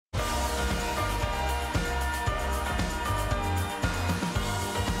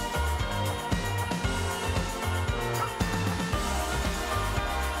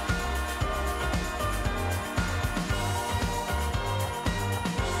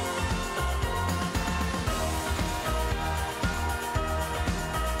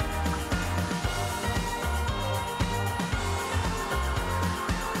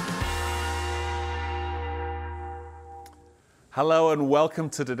Hello and welcome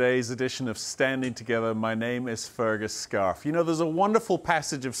to today's edition of Standing Together. My name is Fergus Scarfe. You know, there's a wonderful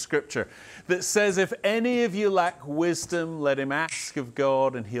passage of Scripture that says, if any of you lack wisdom, let him ask of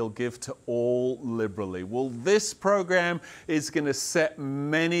God and he'll give to all liberally. Well, this program is going to set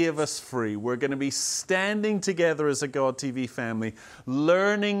many of us free. We're going to be standing together as a God TV family,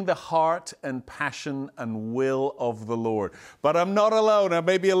 learning the heart and passion and will of the Lord. But I'm not alone. I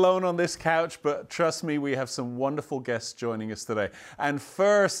may be alone on this couch, but trust me, we have some wonderful guests joining us today. And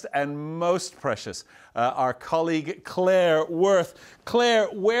first and most precious, our colleague Claire Worth. Claire,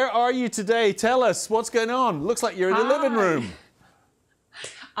 where are you today? Tell us what's going on. Looks like you're in the living room.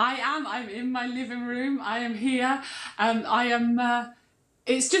 I am. I'm in my living room. I am here.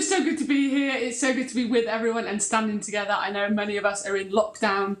 It's just so good to be here. It's so good to be with everyone and standing together. I know many of us are in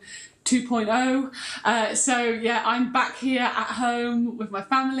lockdown 2.0. So yeah, I'm back here at home with my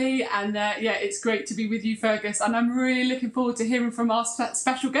family, and yeah, it's great to be with you, Fergus, and I'm really looking forward to hearing from our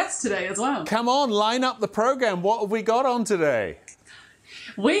special guest today as well. Come on, line up the program. What have we got on today?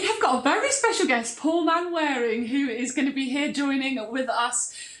 We have got a very special guest, Paul Manwaring, who is going to be here joining with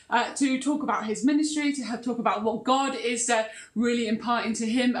us to talk about his ministry, to talk about what God is really imparting to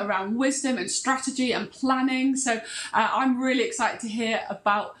him around wisdom and strategy and planning. So I'm really excited to hear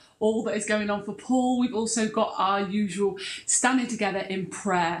about all that is going on for Paul. We've also got our usual standing together in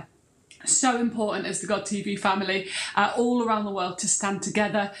prayer. So important as the God TV family all around the world to stand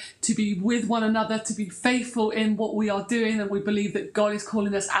together, to be with one another, to be faithful in what we are doing, and we believe that God is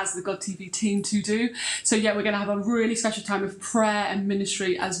calling us as the God TV team to do. So yeah, we're going to have a really special time of prayer and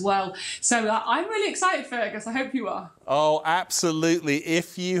ministry as well. So I'm really excited, Fergus. I hope you are. Oh, absolutely.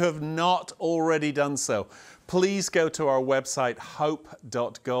 If you have not already done so, please go to our website,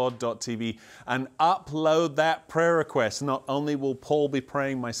 hope.god.tv, and upload that prayer request. Not only will Paul be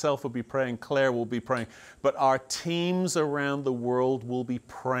praying, myself will be praying, Claire will be praying, but our teams around the world will be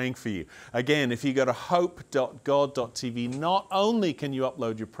praying for you. Again, if you go to hope.god.tv, not only can you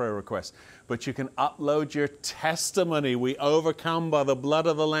upload your prayer request, but you can upload your testimony. We overcome by the blood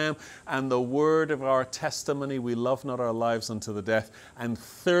of the Lamb and the word of our testimony. We love not our lives unto the death. And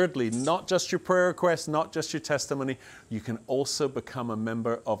thirdly, not just your prayer request, not just your testimony, you can also become a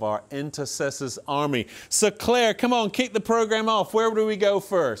member of our Intercessors Army. So Claire, come on, kick the program off. Where do we go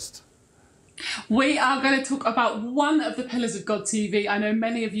first? We are going to talk about one of the pillars of God TV. I know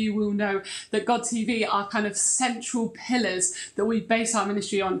many of you will know that God TV are kind of central pillars that we base our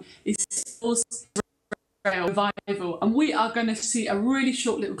ministry on. It's also revival, and we are going to see a really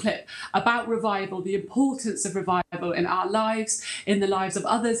short little clip about revival, the importance of revival in our lives, in the lives of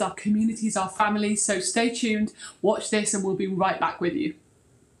others, our communities, our families. So stay tuned, watch this, and we'll be right back with you.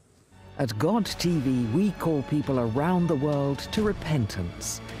 At God TV, we call people around the world to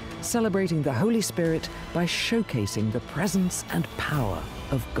repentance, celebrating the Holy Spirit by showcasing the presence and power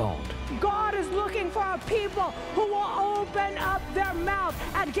of God. God is looking for a people who will open up their mouth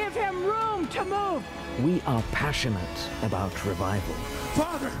and give him room to move. We are passionate about revival.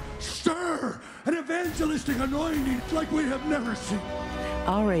 Father, stir an evangelistic anointing like we have never seen.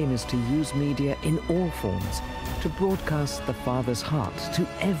 Our aim is to use media in all forms to broadcast the Father's heart to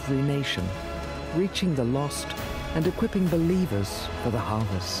every nation, reaching the lost and equipping believers for the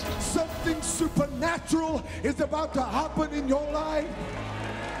harvest. Something supernatural is about to happen in your life.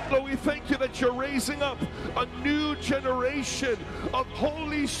 Lord, we thank you that you're raising up a new generation of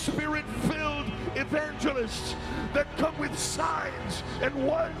Holy Spirit-filled evangelists that come with signs and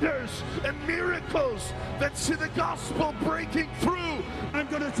wonders and miracles that see the gospel breaking through. I'm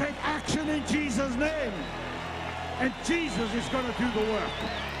going to take action in Jesus' name, and Jesus is going to do the work.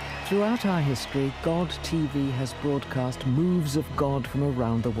 Throughout our history, God TV has broadcast moves of God from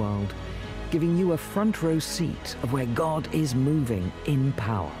around the world, giving you a front row seat of where God is moving in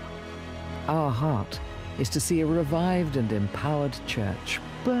power. Our heart is to see a revived and empowered church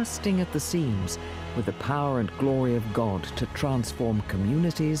bursting at the seams with the power and glory of God to transform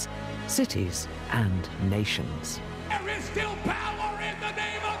communities, cities, and nations. There is still power in the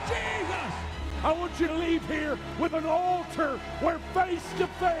name of Jesus. I want you to leave here with an altar where face to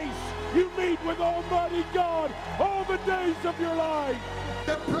face you meet with Almighty God all the days of your life.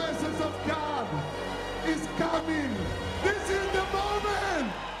 The presence of God is coming. This is the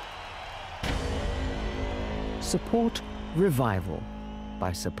moment. Support revival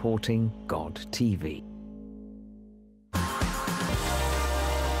by supporting God TV.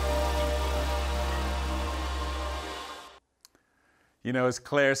 You know, as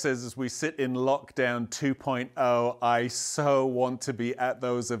Claire says, as we sit in lockdown 2.0, I so want to be at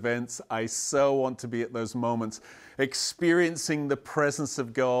those events. I so want to be at those moments, experiencing the presence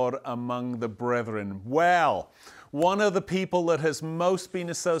of God among the brethren. Well, one of the people that has most been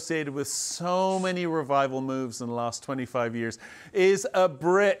associated with so many revival moves in the last 25 years, is a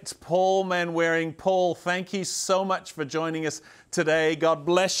Brit, Paul Manwaring. Paul, thank you so much for joining us today. God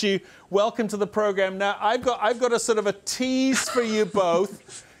bless you. Welcome to the program. Now, I've got a sort of a tease for you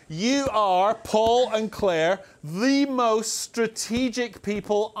both. You are, Paul and Claire, the most strategic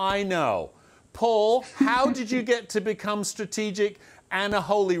people I know. Paul, how did you get to become strategic and a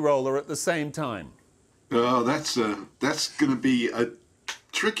holy roller at the same time? Oh, that's going to be a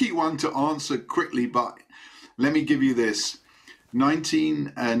tricky one to answer quickly, but let me give you this.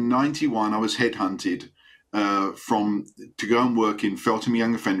 1991, I was headhunted to go and work in Feltham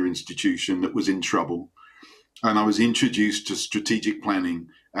Young Offender Institution that was in trouble. And I was introduced to strategic planning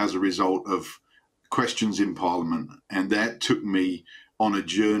as a result of questions in Parliament. And that took me on a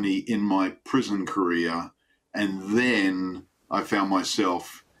journey in my prison career. And then I found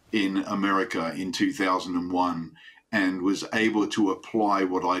myself in America in 2001 and was able to apply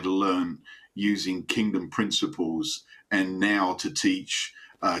what I'd learned using kingdom principles, and now to teach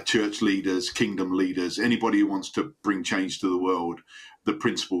church leaders, kingdom leaders, anybody who wants to bring change to the world, the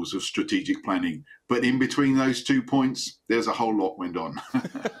principles of strategic planning. But in between those 2 points, there's a whole lot went on.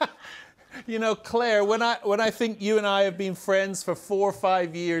 You know, Claire, when I think you and I have been friends for 4 or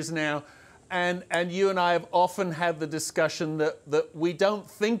 5 years now, and you and I have often had the discussion that we don't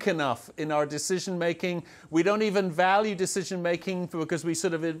think enough in our decision making. We don't even value decision making because we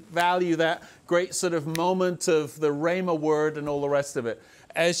sort of value that great sort of moment of the Rhema word and all the rest of it.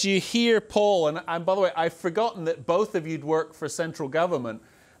 As you hear Paul, and by the way, I've forgotten that both of you'd work for central government.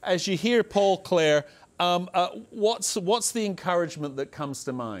 As you hear Paul, Claire, what's the encouragement that comes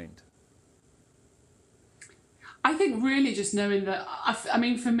to mind? I think really just knowing that, I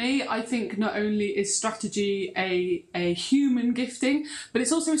mean, for me, I think not only is strategy a human gifting, but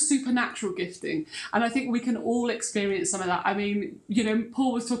it's also a supernatural gifting. And I think we can all experience some of that. I mean, you know,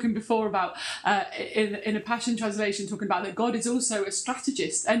 Paul was talking before about, in a Passion Translation, talking about that God is also a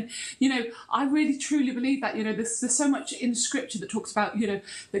strategist. And, you know, I really truly believe that, you know, there's so much in Scripture that talks about, you know,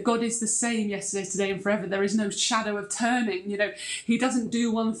 that God is the same yesterday, today and forever. There is no shadow of turning. You know, he doesn't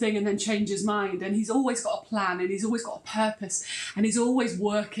do one thing and then change his mind. And he's always got a plan, and he's always got a purpose, and he's always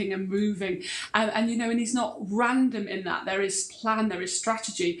working and moving, and you know, and he's not random in that. There is plan, there is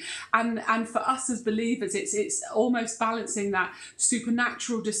strategy, and for us as believers, it's almost balancing that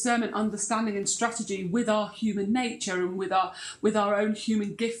supernatural discernment, understanding and strategy with our human nature and with our own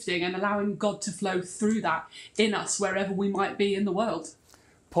human gifting, and allowing God to flow through that in us wherever we might be in the world.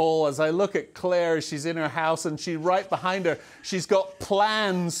 Paul, as I look at Claire, she's in her house, and right behind her, she's got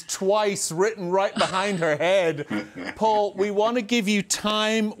plans twice written right behind her head. Paul, we want to give you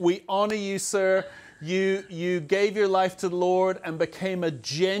time. We honor you, sir. You gave your life to the Lord and became a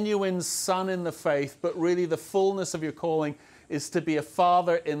genuine son in the faith, but really the fullness of your calling is to be a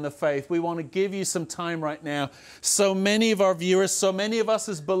father in the faith. We want to give you some time right now. So many of our viewers, so many of us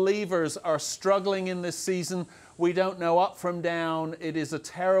as believers are struggling in this season. We don't know up from down. It is a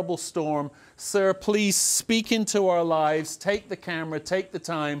terrible storm. Sir, please speak into our lives. Take the camera, take the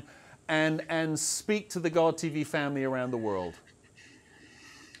time, and speak to the God TV family around the world.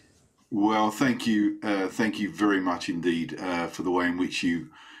 Well, thank you very much indeed for the way in which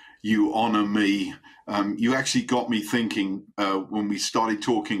you honor me. You actually got me thinking when we started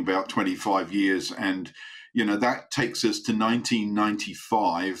talking about 25 years, and you know, that takes us to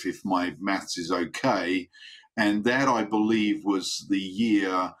 1995, if my maths is okay. And that, I believe, was the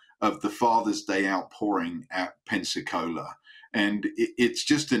year of the Father's Day outpouring at Pensecola. And it's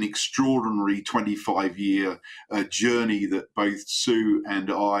just an extraordinary 25-year journey that both Sue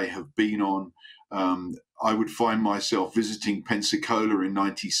and I have been on. I would find myself visiting Pensacola in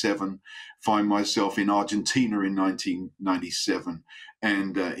 97, find myself in Argentina in 1997,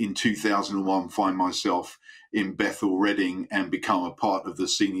 and in 2001 find myself in Bethel, Reading, and become a part of the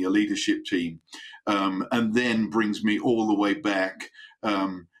senior leadership team. And then brings me all the way back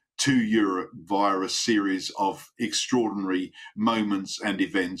to Europe via a series of extraordinary moments and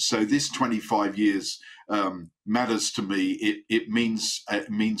events. So this 25 years matters to me. It means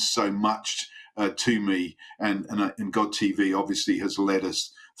so much to me, and God TV obviously has led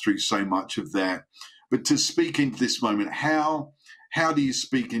us through so much of that. But to speak into this moment, how do you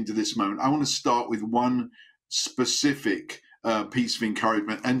speak into this moment? I want to start with one specific piece of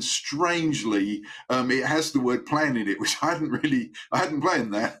encouragement, and strangely, it has the word plan in it, which I hadn't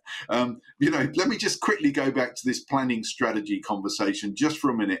planned that. You know, let me just quickly go back to this planning strategy conversation just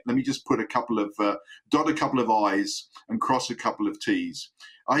for a minute. Let me just put dot a couple of I's and cross a couple of T's.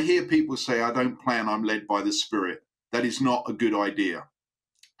 I hear people say, I don't plan, I'm led by the Spirit. That is not a good idea.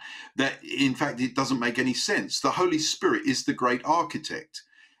 that in fact it doesn't make any sense. The Holy Spirit is the great architect.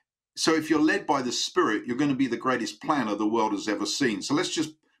 So if you're led by the Spirit, you're going to be the greatest planner the world has ever seen. So let's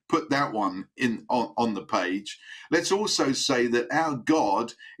just put that one in on the page. Let's also say that our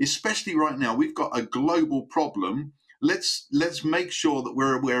God, especially right now, we've got a global problem. Let's make sure that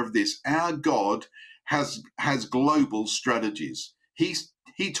we're aware of this. Our God has global strategies.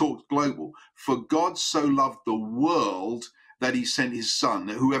 He talks global. For God so loved the world that he sent his son,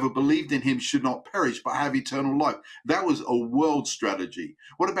 that whoever believed in him should not perish but have eternal life. That was a world strategy.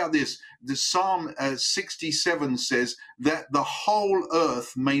 What about this? The Psalm 67 says that the whole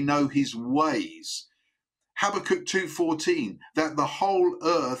earth may know his ways. Habakkuk 2:14, that the whole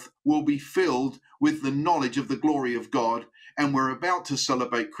earth will be filled with the knowledge of the glory of God. And we're about to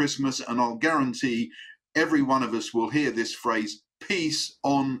celebrate Christmas, and I'll guarantee every one of us will hear this phrase, peace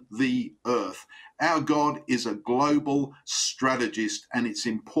on the earth. Our God is a global strategist, and it's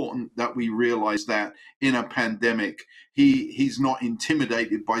important that we realize that in a pandemic. He's not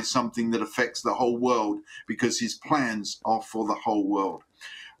intimidated by something that affects the whole world, because his plans are for the whole world.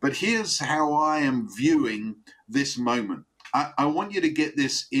 But here's how I am viewing this moment. I want you to get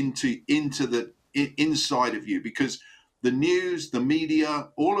this into the inside of you, because the news, the media,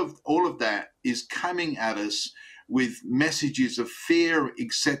 all of that is coming at us with messages of fear,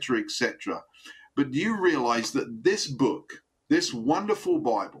 etc., etc. But do you realize that this book, this wonderful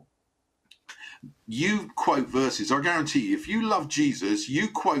Bible, you quote verses? I guarantee you, if you love Jesus, you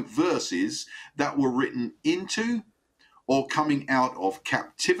quote verses that were written into or coming out of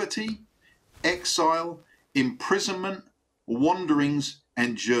captivity, exile, imprisonment, wanderings,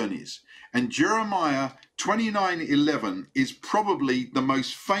 and journeys. And Jeremiah 29:11 is probably the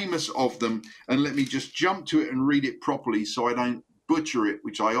most famous of them. And let me just jump to it and read it properly so I don't butcher it,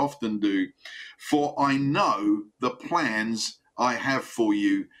 which I often do. For I know the plans I have for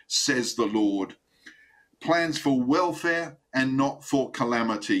you, says the Lord. Plans for welfare and not for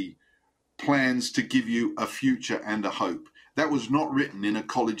calamity. Plans to give you a future and a hope. That was not written in a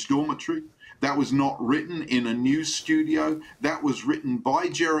college dormitory. That was not written in a news studio. That was written by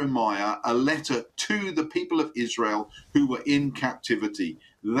Jeremiah, a letter to the people of Israel who were in captivity.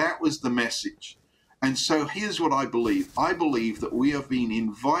 That was the message. And so here's what I believe. I believe that we have been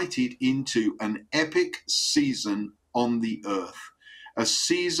invited into an epic season on the earth, a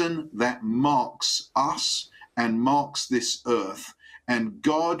season that marks us and marks this earth, and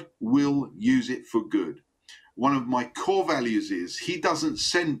God will use it for good. One of my core values is he doesn't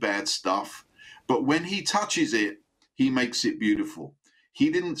send bad stuff, but when he touches it, he makes it beautiful.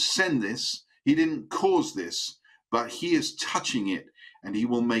 He didn't send this, he didn't cause this, but he is touching it, and he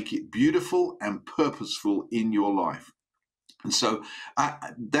will make it beautiful and purposeful in your life. And so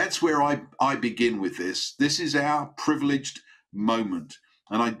that's where I begin with this. This is our privileged moment,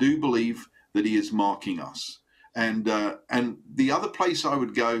 and I do believe that he is marking us. And the other place I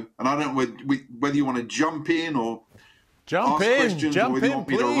would go, and I don't know whether you want to jump in or ask questions, or whether you want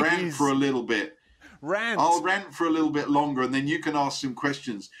me to rant for a little bit. I'll rant for a little bit longer, and then you can ask some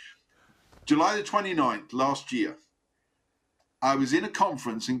questions. July the 29th last year, I was in a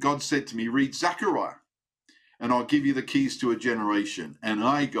conference, and God said to me, read Zechariah, and I'll give you the keys to a generation. And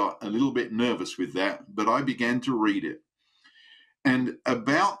I got a little bit nervous with that, but I began to read it. And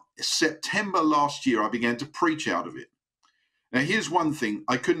about September last year, I began to preach out of it. Now, here's one thing.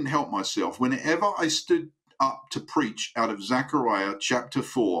 I couldn't help myself. Whenever I stood up to preach out of Zechariah chapter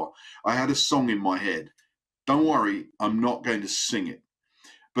 4, I had a song in my head. Don't worry, I'm not going to sing it.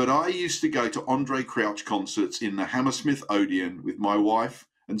 But I used to go to Andre Crouch concerts in the Hammersmith Odeon with my wife,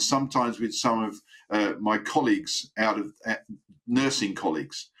 and sometimes with some of my colleagues out of nursing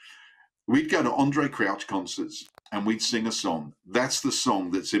colleagues. We'd go to Andre Crouch concerts and we'd sing a song. That's the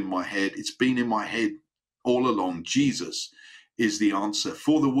song that's in my head. It's been in my head all along. Jesus is the answer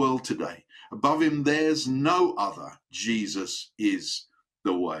for the world today. Above him, there's no other. Jesus is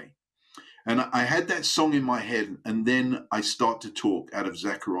the way. And I had that song in my head, and then I start to talk out of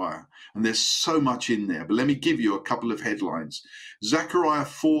Zechariah. And there's so much in there, but let me give you a couple of headlines. Zechariah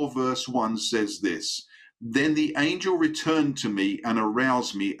 4 verse 1 says this: Then the angel returned to me and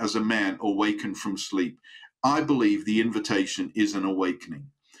aroused me as a man awakened from sleep. I believe the invitation is an awakening,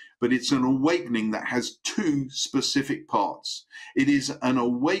 but it's an awakening that has two specific parts. It is an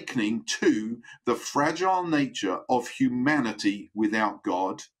awakening to the fragile nature of humanity without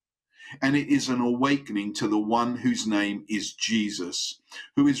God, and it is an awakening to the one whose name is Jesus,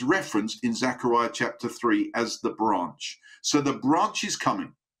 who is referenced in Zechariah chapter 3 as the branch. So the branch is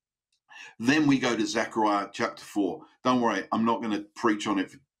coming. Then we go to Zechariah chapter 4. Don't worry, I'm not going to preach on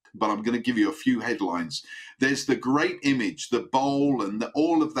it but I'm going to give you a few headlines. There's the great image, the bowl, and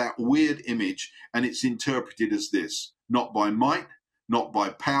all of that weird image, and it's interpreted as this: not by might, not by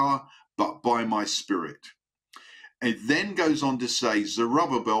power, but by my Spirit. It then goes on to say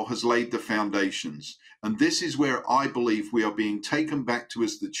Zerubbabel has laid the foundations. And this is where I believe we are being taken back to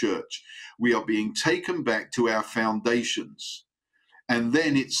as the church. We are being taken back to our foundations. And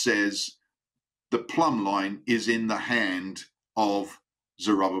then it says the plumb line is in the hand of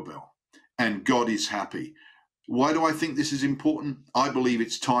Zerubbabel, and God is happy. Why do I think this is important? I believe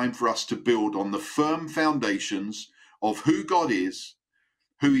it's time for us to build on the firm foundations of who God is,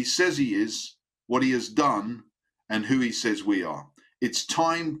 who he says he is, what he has done, and who he says we are. It's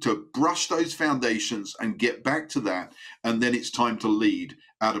time to brush those foundations and get back to that. And then it's time to lead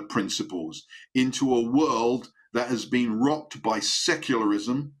out of principles into a world that has been rocked by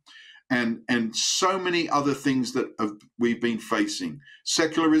secularism and so many other things that we've been facing.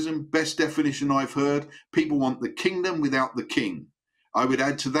 Secularism, best definition I've heard, people want the kingdom without the king. I would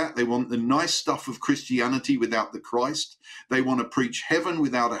add to that, they want the nice stuff of Christianity without the Christ. They want to preach heaven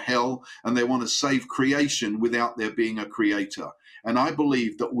without a hell, and they want to save creation without there being a creator. And I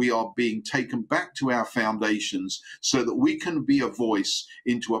believe that we are being taken back to our foundations so that we can be a voice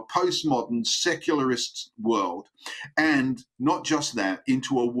into a postmodern secularist world. And not just that,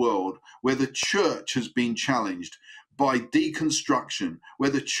 into a world where the church has been challenged by deconstruction, where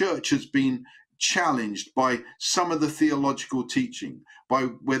the church has been challenged by some of the theological teaching, by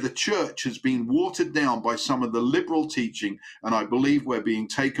where the church has been watered down by some of the liberal teaching. And I believe we're being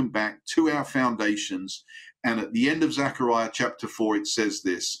taken back to our foundations. And at the end of Zechariah chapter 4, it says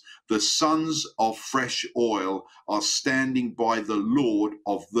this: the sons of fresh oil are standing by the Lord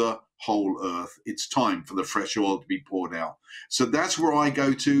of the whole earth. It's time for the fresh oil to be poured out. So that's where I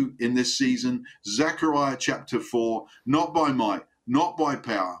go to in this season. Zechariah chapter 4, not by might, not by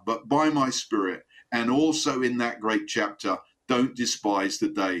power, but by my Spirit. And also in that great chapter, don't despise the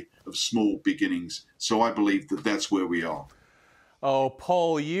day of small beginnings. So I believe that that's where we are. Oh,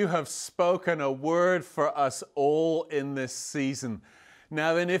 Paul, you have spoken a word for us all in this season.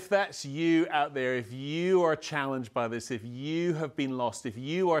 Now then, if that's you out there, if you are challenged by this, if you have been lost, if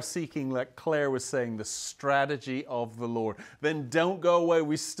you are seeking, like Claire was saying, the strategy of the Lord, then don't go away.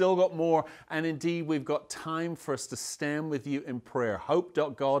 We've still got more. And indeed, we've got time for us to stand with you in prayer.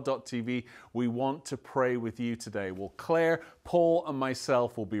 Hope.god.tv. We want to pray with you today. Well, Claire, Paul, and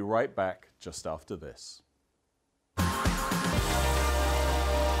myself will be right back just after this.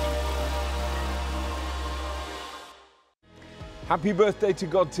 Happy birthday to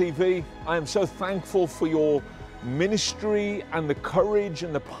God TV. I am so thankful for your ministry and the courage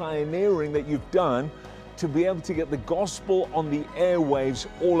and the pioneering that you've done to be able to get the gospel on the airwaves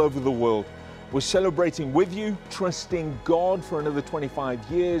all over the world. We're celebrating with you, trusting God for another 25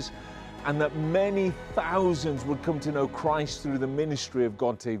 years, and that many thousands would come to know Christ through the ministry of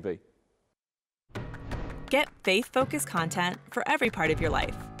God TV. Get faith-focused content for every part of your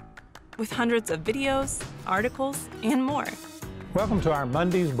life, with hundreds of videos, articles, and more. Welcome to our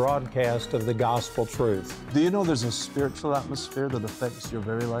Monday's broadcast of the Gospel Truth. Do you know there's a spiritual atmosphere that affects your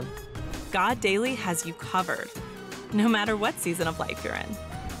very life? God Daily has you covered, no matter what season of life you're in.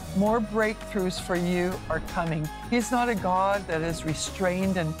 More breakthroughs for you are coming. He's not a God that is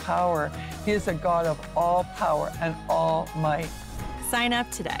restrained in power. He is a God of all power and all might. Sign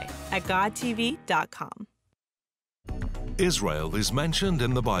up today at godtv.com. Israel is mentioned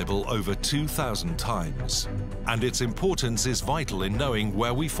in the Bible over 2,000 times, and its importance is vital in knowing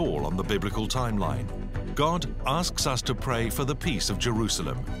where we fall on the biblical timeline. God asks us to pray for the peace of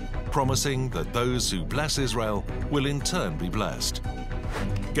Jerusalem, promising that those who bless Israel will in turn be blessed.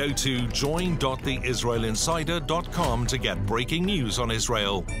 Go to join.theisraelinsider.com to get breaking news on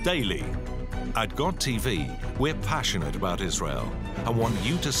Israel daily. At God TV, we're passionate about Israel and want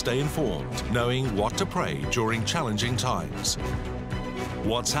you to stay informed, knowing what to pray during challenging times.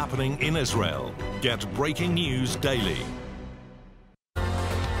 What's happening in Israel? Get breaking news daily.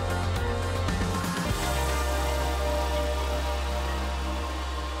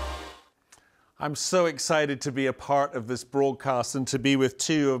 I'm so excited to be a part of this broadcast and to be with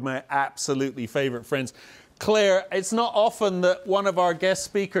two of my absolutely favorite friends. Claire, it's not often that one of our guest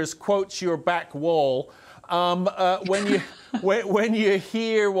speakers quotes your back wall. When you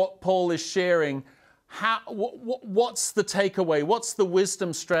hear what Paul is sharing, what's the takeaway? What's the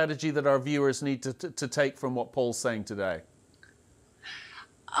wisdom strategy that our viewers need to take from what Paul's saying today?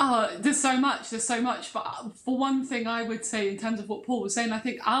 There's so much. But for one thing, I would say in terms of what Paul was saying, I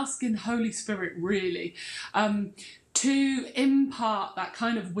think asking Holy Spirit really to impart that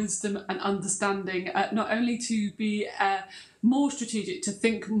kind of wisdom and understanding, not only to be more strategic, to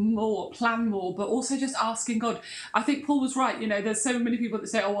think more, plan more, but also just asking God. I think Paul was right. You know, there's so many people that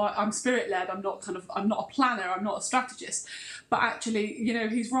say, "Oh, I'm spirit-led. I'm not a planner. I'm not a strategist." But actually, you know,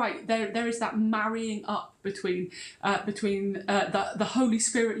 he's right. There is that marrying up between the Holy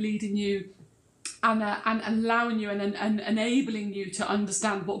Spirit leading you, and allowing you and enabling you to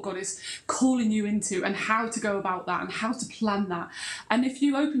understand what God is calling you into and how to go about that and how to plan that. And if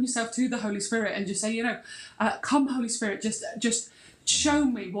you open yourself to the Holy Spirit and just say, you know, come Holy Spirit, just show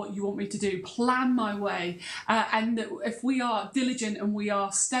me what you want me to do, plan my way. And if we are diligent and we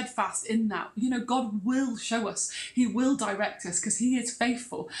are steadfast in that, you know, God will show us. He will direct us because he is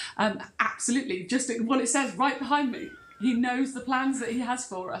faithful. Absolutely. Just what it says right behind me. He knows the plans that he has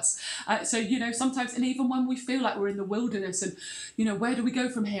for us. So, you know, sometimes, and even when we feel like we're in the wilderness and, you know, where do we go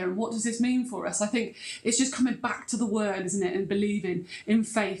from here and what does this mean for us? I think it's just coming back to the word, isn't it? And believing in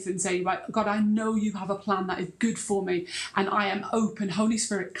faith and saying, right, God, I know you have a plan that is good for me and I am open. Holy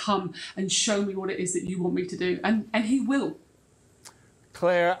Spirit, come and show me what it is that you want me to do. And he will.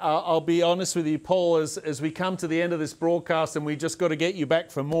 Claire, I'll be honest with you, Paul, as we come to the end of this broadcast and we just got to get you back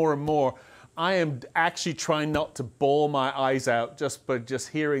for more and more, I am actually trying not to bawl my eyes out just by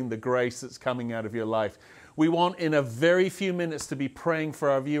hearing the grace that's coming out of your life. We want in a very few minutes to be praying for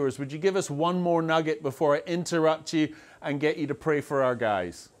our viewers. Would you give us one more nugget before I interrupt you and get you to pray for our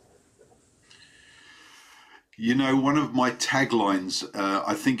guys? You know, one of my taglines,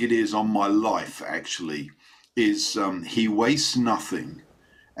 I think it is on my life actually, is he wastes nothing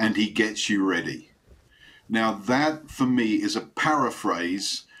and he gets you ready. Now that for me is a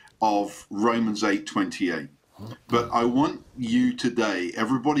paraphrase of Romans 8:28. But I want you today,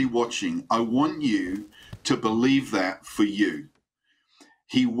 everybody watching, I want you to believe that for you.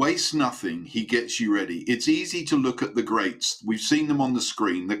 He wastes nothing, he gets you ready. It's easy to look at the greats. We've seen them on the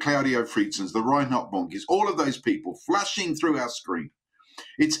screen, the Claudio Friedsens, the Reinhard Bonnke's, all of those people flashing through our screen.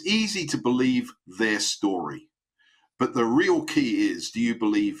 It's easy to believe their story. But the real key is, do you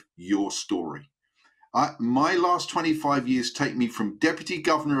believe your story? My last 25 years take me from Deputy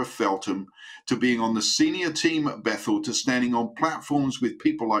Governor of Feltham to being on the senior team at Bethel to standing on platforms with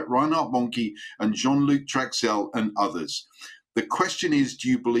people like Reinhard Bonnke and Jean-Luc Traxel and others. The question is, do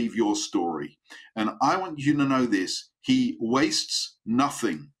you believe your story? And I want you to know this, he wastes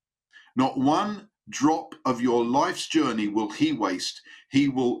nothing. Not one drop of your life's journey will he waste. He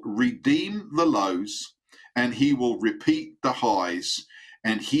will redeem the lows and he will repeat the highs.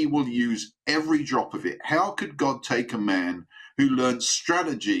 And he will use every drop of it. How could God take a man who learned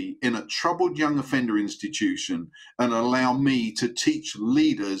strategy in a troubled young offender institution and allow me to teach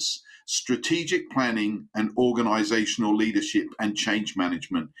leaders strategic planning and organizational leadership and change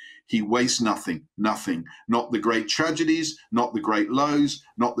management? He wastes nothing, nothing. Not the great tragedies, not the great lows,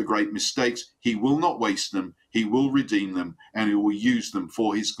 not the great mistakes. He will not waste them. He will redeem them and he will use them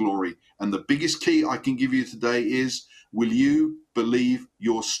for his glory. And the biggest key I can give you today is, will you believe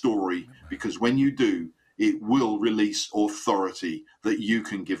your story? Because when you do, it will release authority that you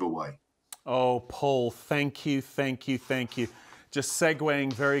can give away. Oh, Paul, thank you, thank you, thank you. Just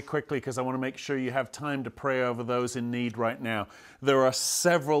segueing very quickly because I want to make sure you have time to pray over those in need right now. There are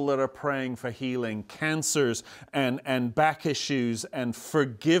several that are praying for healing, cancers and back issues and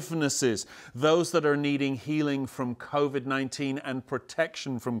forgivenesses, those that are needing healing from COVID-19 and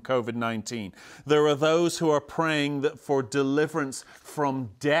protection from COVID-19. There are those who are praying for deliverance from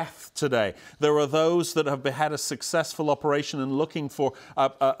death today. There are those that have had a successful operation and looking for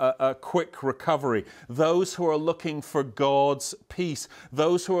a quick recovery. Those who are looking for God's peace.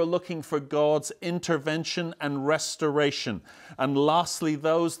 Those who are looking for God's intervention and restoration. And lastly,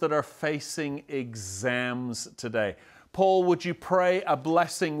 those that are facing exams today. Paul, would you pray a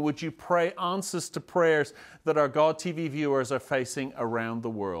blessing? Would you pray answers to prayers that our God TV viewers are facing around the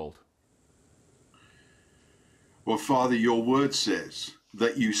world? Well, Father, your word says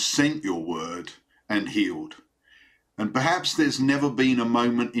that you sent your word and healed. And perhaps there's never been a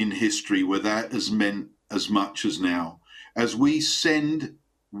moment in history where that has meant as much as now. As we send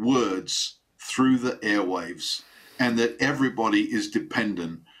words through the airwaves and that everybody is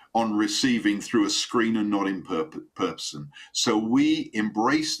dependent on receiving through a screen and not in person. So we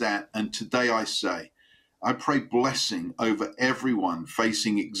embrace that. And today I pray blessing over everyone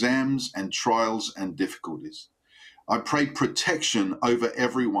facing exams and trials and difficulties. I pray protection over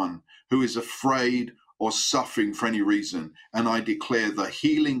everyone who is afraid or suffering for any reason. And I declare the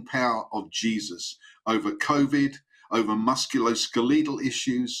healing power of Jesus over COVID, over musculoskeletal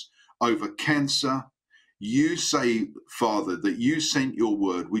issues, over cancer. You say, Father, that you sent your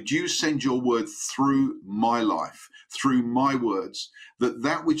word. Would you send your word through my life, through my words,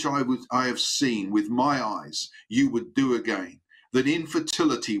 that which I have seen with my eyes, you would do again, that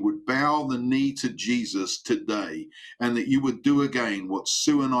infertility would bow the knee to Jesus today, and that you would do again what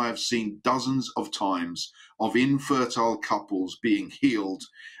Sue and I have seen dozens of times of infertile couples being healed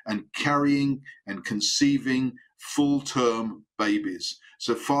and carrying and conceiving full-term babies.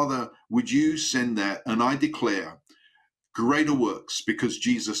 So, Father, would you send that? And I declare greater works because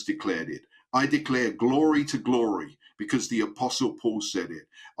Jesus declared it. I declare glory to glory because the Apostle Paul said it.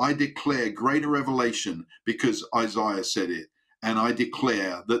 I declare greater revelation because Isaiah said it. And I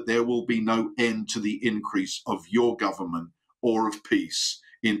declare that there will be no end to the increase of your government or of peace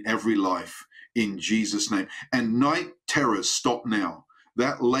in every life, in Jesus' name. And night terrors stop now.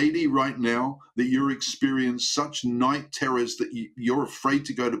 That lady right now that you're experiencing such night terrors that you're afraid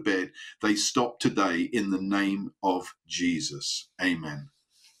to go to bed, they stop today in the name of Jesus. Amen.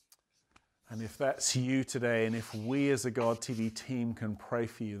 And if that's you today, and if we as a God TV team can pray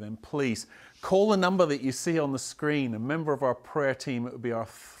for you, then please call the number that you see on the screen. A member of our prayer team, it would be our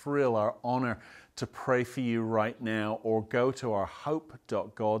thrill, our honor to pray for you right now, or go to our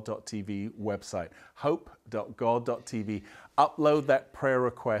hope.god.tv website, hope.god.tv. Upload that prayer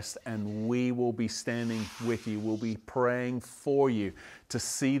request and we will be standing with you. We'll be praying for you to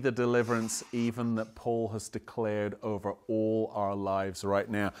see the deliverance even that Paul has declared over all our lives right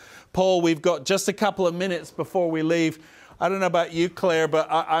now. Paul, we've got just a couple of minutes before we leave. I don't know about you, Claire, but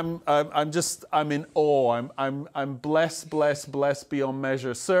I'm in awe. I'm blessed beyond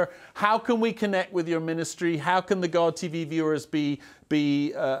measure. Sir, how can we connect with your ministry? How can the God TV viewers be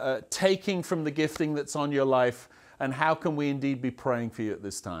taking from the gifting that's on your life? And how can we indeed be praying for you at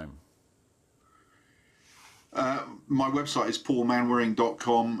this time? My website is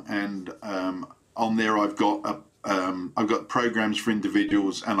paulmanwaring.com, and on there I've got programs for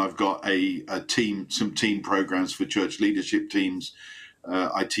individuals, and I've got some team programs for church leadership teams.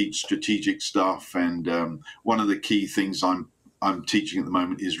 I teach strategic stuff, and one of the key things I'm teaching at the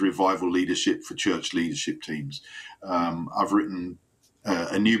moment is revival leadership for church leadership teams. I've written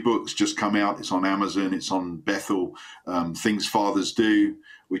a new book's just come out. It's on Amazon. It's on Bethel. Things Fathers Do,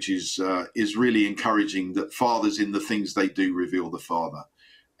 which is really encouraging that fathers in the things they do reveal the Father.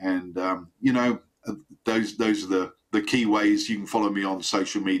 And those are the key ways. You can follow me on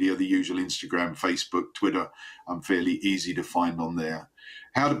social media, the usual Instagram, Facebook, Twitter. I'm fairly easy to find on there.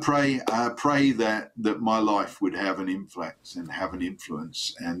 How to pray? Pray that my life would have an influx and have an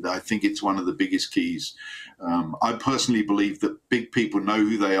influence. And I think it's one of the biggest keys. I personally believe that big people know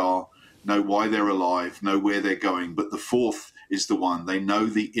who they are, know why they're alive, know where they're going. But the fourth is the one. They know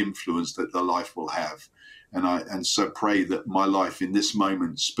the influence that their life will have. And so pray that my life in this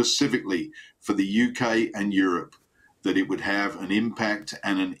moment, specifically for the UK and Europe, that it would have an impact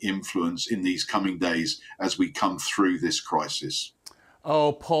and an influence in these coming days as we come through this crisis.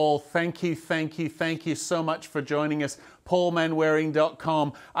 Oh, Paul, thank you so much for joining us.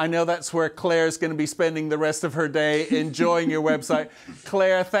 PaulManwaring.com. I know that's where Claire's going to be spending the rest of her day enjoying your website.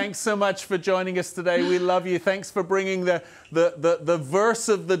 Claire, thanks so much for joining us today. We love you. Thanks for bringing the verse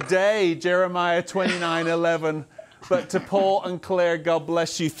of the day, Jeremiah 29:11. But to Paul and Claire, God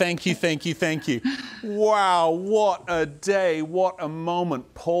bless you. Thank you. Wow, what a day, what a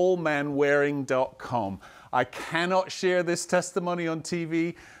moment. PaulManwaring.com. I cannot share this testimony on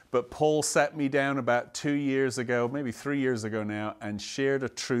TV, but Paul sat me down about 2 years ago, maybe 3 years ago now, and shared a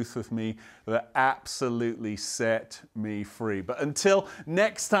truth with me that absolutely set me free. But until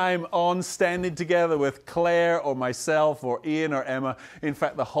next time on Standing Together with Claire or myself or Ian or Emma, in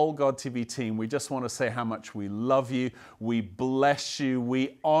fact, the whole God TV team, we just want to say how much we love you, we bless you,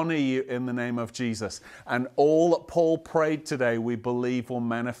 we honor you in the name of Jesus. And all that Paul prayed today, we believe will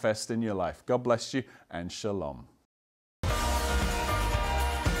manifest in your life. God bless you and shalom.